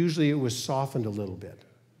did, usually it was softened a little bit.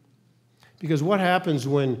 Because what happens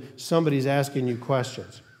when somebody's asking you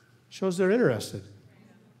questions? Shows they're interested,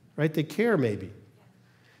 right? They care maybe.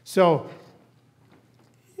 So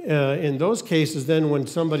in those cases, then when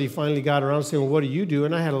somebody finally got around saying, well, what do you do?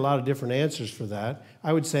 And I had a lot of different answers for that.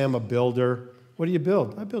 I would say I'm a builder. What do you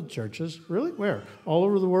build? I build churches. Really? Where? All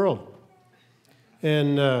over the world.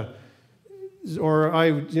 And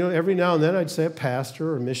every now and then I'd say a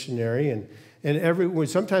pastor or a missionary. And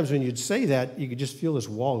sometimes when you'd say that, you could just feel this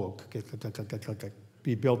wall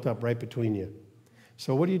be built up right between you.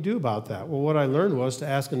 So what do you do about that? Well, what I learned was to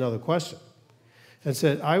ask another question. And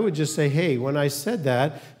said, I would just say, hey, when I said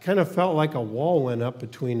that, kind of felt like a wall went up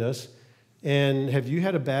between us. And have you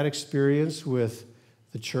had a bad experience with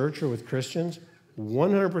the church or with Christians?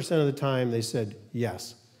 100% of the time they said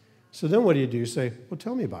yes. So then what do? You say, well,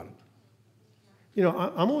 tell me about it.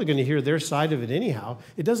 I'm only going to hear their side of it anyhow.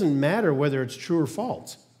 It doesn't matter whether it's true or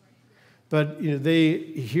false. But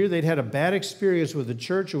they'd had a bad experience with the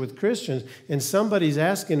church or with Christians, and somebody's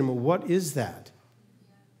asking them, what is that?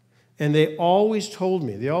 And they always told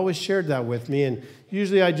me. They always shared that with me. And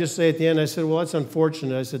usually I just say at the end, I said, well, that's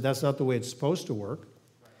unfortunate. I said, that's not the way it's supposed to work.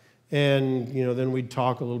 And, then we'd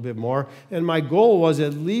talk a little bit more. And my goal was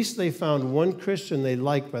at least they found one Christian they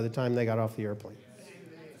liked by the time they got off the airplane.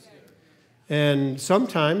 And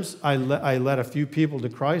sometimes I led a few people to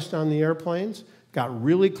Christ on the airplanes, got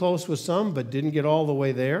really close with some, but didn't get all the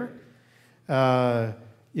way there. At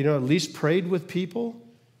least prayed with people,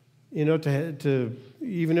 to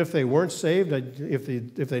even if they weren't saved,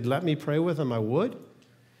 if they'd let me pray with them, I would.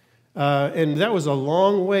 And that was a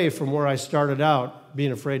long way from where I started out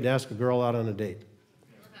being afraid to ask a girl out on a date.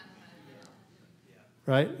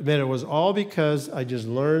 right? But it was all because I just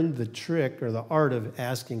learned the trick or the art of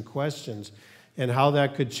asking questions and how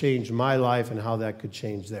that could change my life and how that could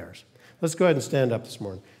change theirs. Let's go ahead and stand up this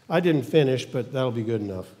morning. I didn't finish, but that'll be good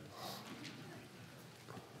enough.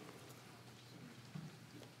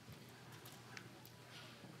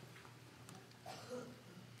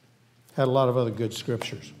 Had a lot of other good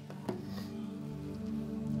scriptures.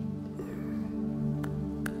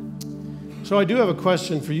 So I do have a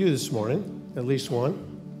question for you this morning, at least one.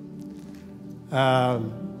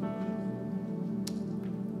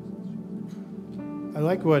 I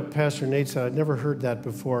like what Pastor Nate said. I'd never heard that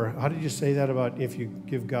before. How did you say that about if you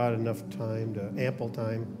give God enough time, ample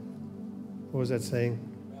time? What was that saying?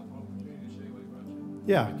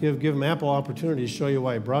 Yeah, give him ample opportunity to show you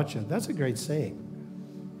why he brought you. That's a great saying.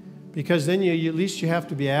 Because then you at least you have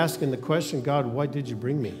to be asking the question, God, why did you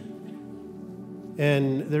bring me?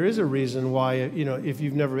 And there is a reason why, if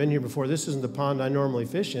you've never been here before, this isn't the pond I normally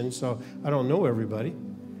fish in, so I don't know everybody.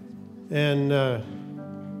 And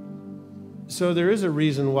so there is a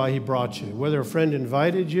reason why he brought you. Whether a friend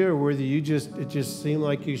invited you or whether it just seemed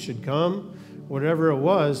like you should come, whatever it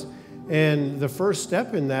was. And the first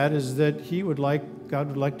step in that is that God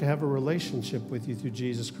would like to have a relationship with you through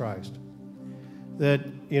Jesus Christ.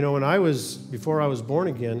 That, before I was born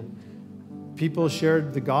again, people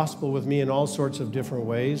shared the gospel with me in all sorts of different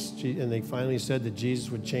ways. And they finally said that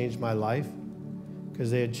Jesus would change my life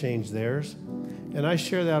because they had changed theirs. And I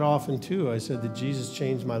share that often too. I said that Jesus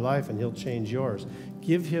changed my life and he'll change yours.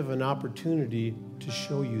 Give him an opportunity to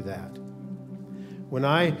show you that.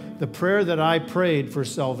 The prayer that I prayed for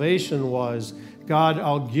salvation was, God,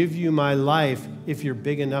 I'll give you my life if you're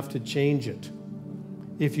big enough to change it.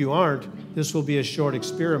 If you aren't, this will be a short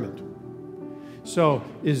experiment. So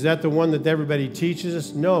is that the one that everybody teaches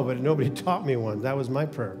us? No, but nobody taught me one. That was my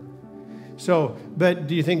prayer. So, but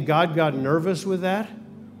do you think God got nervous with that?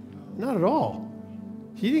 Not at all.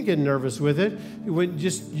 He didn't get nervous with it. When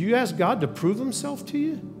you ask God to prove himself to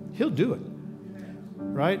you, he'll do it.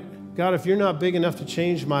 Right? God, if you're not big enough to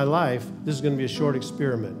change my life, this is going to be a short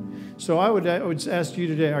experiment. So I would ask you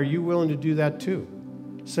today, are you willing to do that too?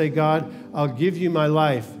 Say, God, I'll give you my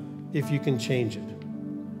life if you can change it.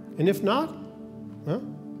 And if not, well,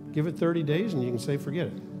 give it 30 days and you can say, forget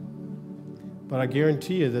it. But I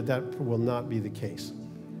guarantee you that will not be the case.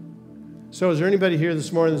 So is there anybody here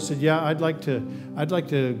this morning that said, yeah, I'd like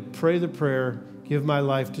to pray the prayer, give my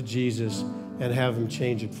life to Jesus, and have him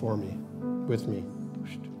change it for me, with me?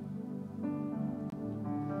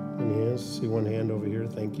 Any hands? See one hand over here.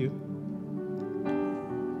 Thank you.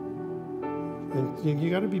 And you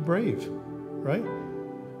got to be brave, right?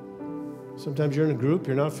 Sometimes you're in a group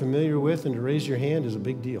you're not familiar with, and to raise your hand is a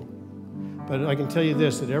big deal. But I can tell you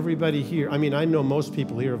this, that everybody here, I know most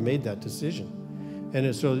people here have made that decision.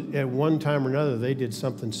 And so at one time or another, they did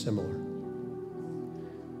something similar.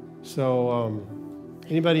 So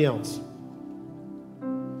anybody else?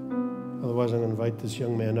 Otherwise, I'm going to invite this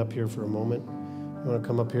young man up here for a moment. You want to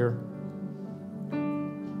come up here?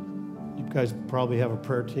 You guys probably have a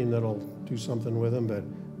prayer team that'll do something with him, but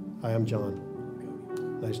hi, I'm John.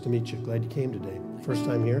 Nice to meet you. Glad you came today. First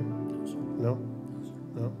time here? No?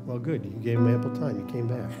 No? Well, good. You gave him ample time. You came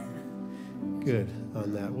back. Good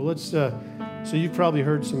on that. Well, let's, so you've probably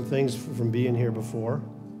heard some things from being here before,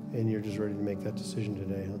 and you're just ready to make that decision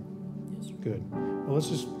today, huh? Yes, sir. Good. Well, let's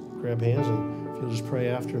just grab hands, and if you'll just pray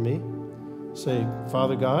after me. Say,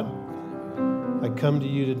 Father God, I come to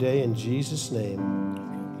you today in Jesus' name,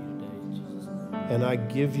 and I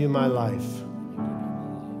give you my life.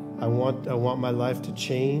 I want my life to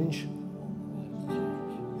change,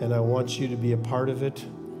 and I want you to be a part of it.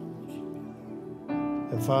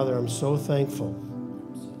 And Father, I'm so thankful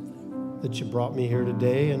that you brought me here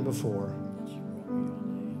today and before,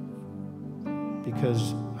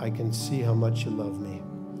 because I can see how much you love me.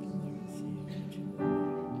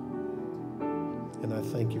 And I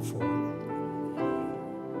thank you for it.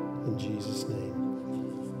 In Jesus' name,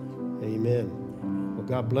 amen. Well,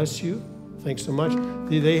 God bless you. Thanks so much.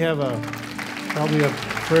 They have probably a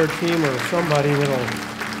prayer team or somebody that'll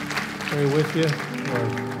pray with you.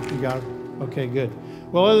 Or you got it? Okay, good.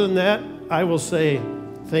 Well, other than that, I will say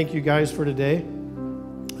thank you guys for today.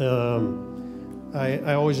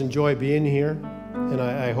 I always enjoy being here, and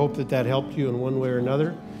I hope that helped you in one way or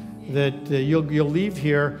another. That you'll leave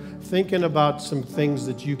here thinking about some things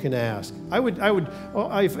that you can ask. If I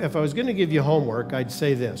was going to give you homework, I'd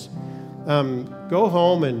say this: go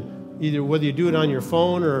home and either whether you do it on your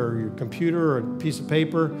phone or your computer or a piece of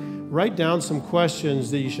paper, write down some questions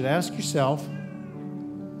that you should ask yourself,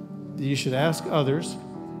 that you should ask others,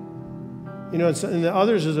 You know, and the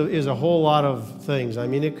others is a whole lot of things. I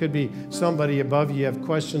mean, it could be somebody above you have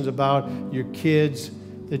questions about your kids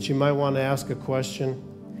that you might want to ask a question.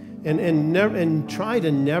 And try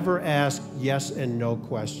to never ask yes and no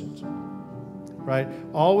questions, right?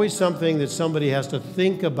 Always something that somebody has to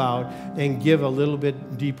think about and give a little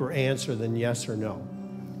bit deeper answer than yes or no.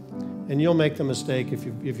 And you'll make the mistake if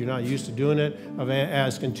you're not used to doing it of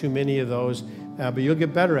asking too many of those, but you'll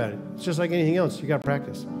get better at it. It's just like anything else. You got to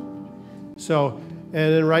practice. So, and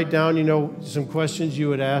then write down, you know, some questions you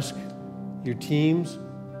would ask your teams,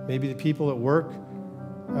 maybe the people at work,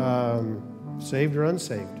 saved or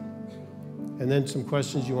unsaved. And then some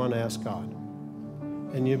questions you want to ask God.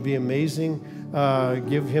 And you'd be amazing.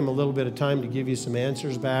 Give him a little bit of time to give you some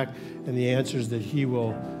answers back, and the answers that he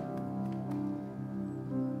will,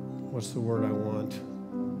 what's the word I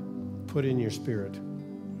want? Put in your spirit,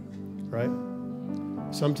 right?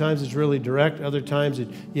 Sometimes it's really direct. Other times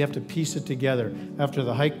you have to piece it together. After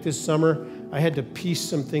the hike this summer, I had to piece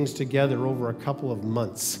some things together over a couple of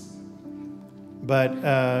months. But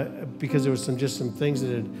because there was some things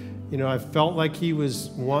that had, you know, I felt like he was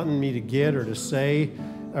wanting me to get or to say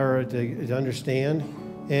or to understand,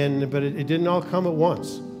 but it didn't all come at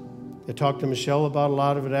once. I talked to Michelle about a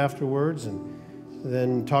lot of it afterwards, and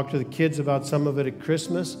then talked to the kids about some of it at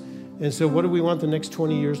Christmas. And so what do we want the next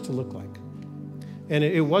 20 years to look like? And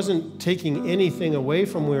it wasn't taking anything away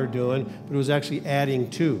from what we were doing, but it was actually adding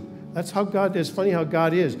to. That's how God is. Funny how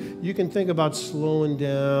God is. You can think about slowing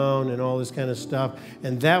down and all this kind of stuff,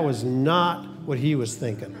 and that was not what he was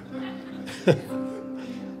thinking.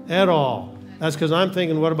 At all. That's because I'm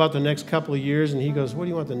thinking, what about the next couple of years? And he goes, what do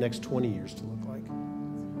you want the next 20 years to look like?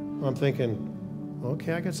 Well, I'm thinking,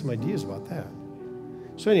 okay, I got some ideas about that.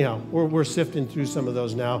 So anyhow, we're sifting through some of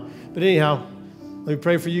those now. But anyhow, let me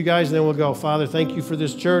pray for you guys, and then we'll go. Father, thank you for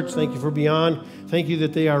this church. Thank you for Beyond. Thank you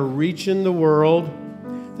that they are reaching the world,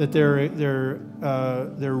 that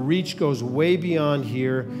their reach goes way beyond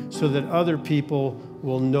here, so that other people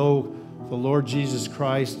will know the Lord Jesus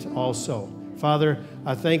Christ also. Father,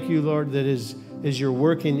 I thank you, Lord, that as you're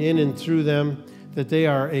working in and through them, that they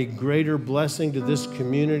are a greater blessing to this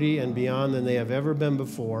community and beyond than they have ever been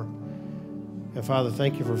before. And Father,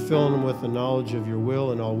 thank you for filling them with the knowledge of your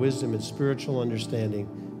will and all wisdom and spiritual understanding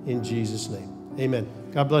in Jesus' name. Amen.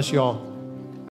 God bless you all.